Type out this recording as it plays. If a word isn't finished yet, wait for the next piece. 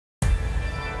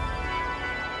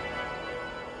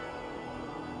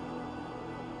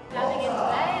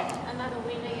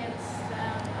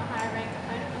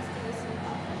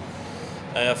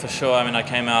Yeah, for sure. I mean, I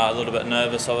came out a little bit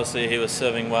nervous. Obviously, he was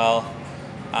serving well.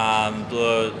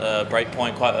 Blew a break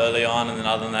point quite early on, and then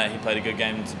other than that, he played a good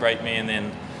game to break me, and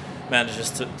then managed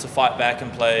just to fight back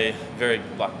and play very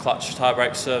clutch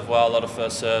tie-break, serve well, a lot of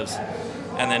first serves,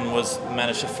 and then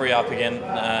managed to free up again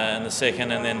in the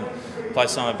second, and then play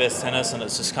some of my best tennis. And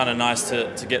it's just kind of nice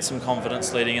to get some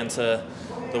confidence leading into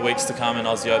the weeks to come in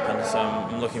Aussie Open. So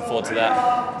I'm looking forward to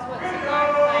that. What's it like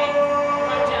playing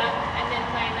Roger and then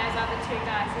playing those other two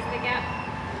guys? Is the gap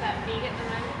that big at the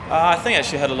moment? I think I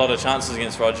actually had a lot of chances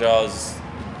against Roger. I was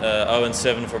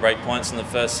 0-7 for break points in the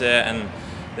first set, and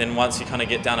then once you kind of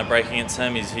get down to breaking against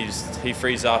him, he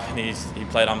frees up and he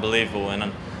played unbelievable.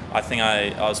 And I think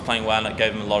I was playing well, and it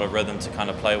gave him a lot of rhythm to kind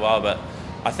of play well. But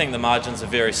I think the margins are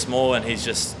very small, and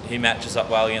he matches up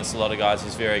well against a lot of guys.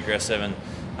 He's very aggressive, and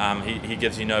he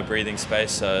gives you no breathing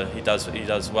space, so he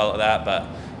does well at that. But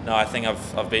no, I think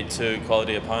I've beat two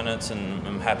quality opponents, and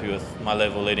I'm happy with my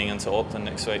level leading into Auckland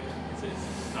next week.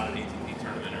 It's not an ATP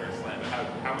tournament or a slam, but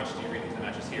how much do you read into the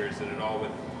matches here? Is it at all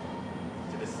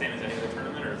the same as any other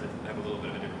tournament, or does it have a little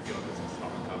bit of a different feel because it's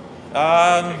Hopman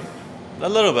Cup? A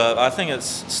little bit. I think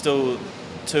it's still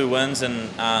 2 wins,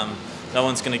 and no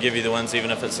one's going to give you the wins,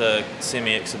 even if it's a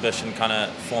semi-exhibition kind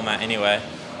of format anyway.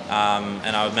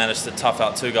 And I managed to tough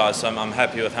out 2 guys, so I'm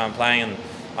happy with how I'm playing. And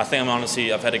I think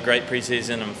I've had a great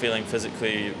preseason. I'm feeling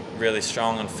physically really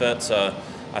strong and fit, so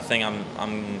I think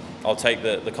I'll take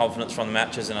the confidence from the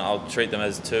matches, and I'll treat them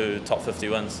as 2 top 50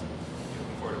 wins.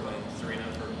 Looking forward to playing Serena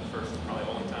for the first,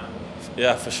 probably only time.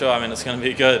 Yeah, for sure. I mean, it's going to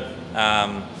be good.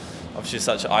 Obviously,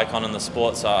 such an icon in the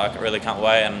sport, so I really can't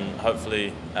wait. And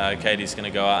hopefully, Katie's going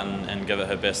to go out and give it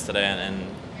her best today and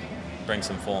bring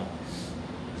some form.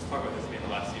 Let's talk about this being the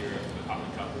last year of the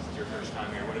Hopman Cup. This is your first time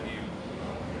here. What have you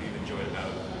enjoyed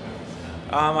about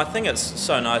it? I think it's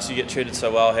so nice. You get treated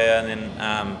so well here, and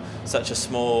then such a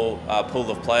small pool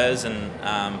of players, and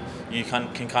you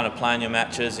can kind of plan your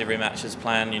matches. Every match is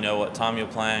planned. You know what time you're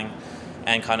playing,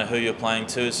 and kind of who you're playing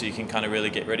to, so you can kind of really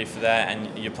get ready for that.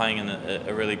 And you're playing in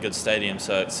a really good stadium,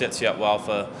 so it sets you up well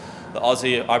for the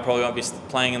Aussie. I probably won't be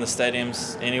playing in the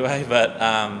stadiums anyway, but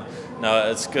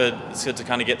no, it's good. It's good to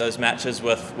kind of get those matches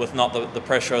with not the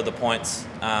pressure of the points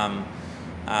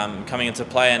coming into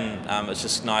play, and it's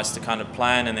just nice to kind of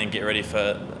plan and then get ready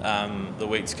for the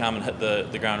week to come and hit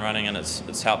the ground running. And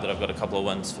it's helped that I've got a couple of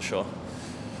wins for sure.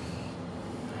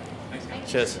 Thanks, man.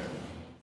 Cheers.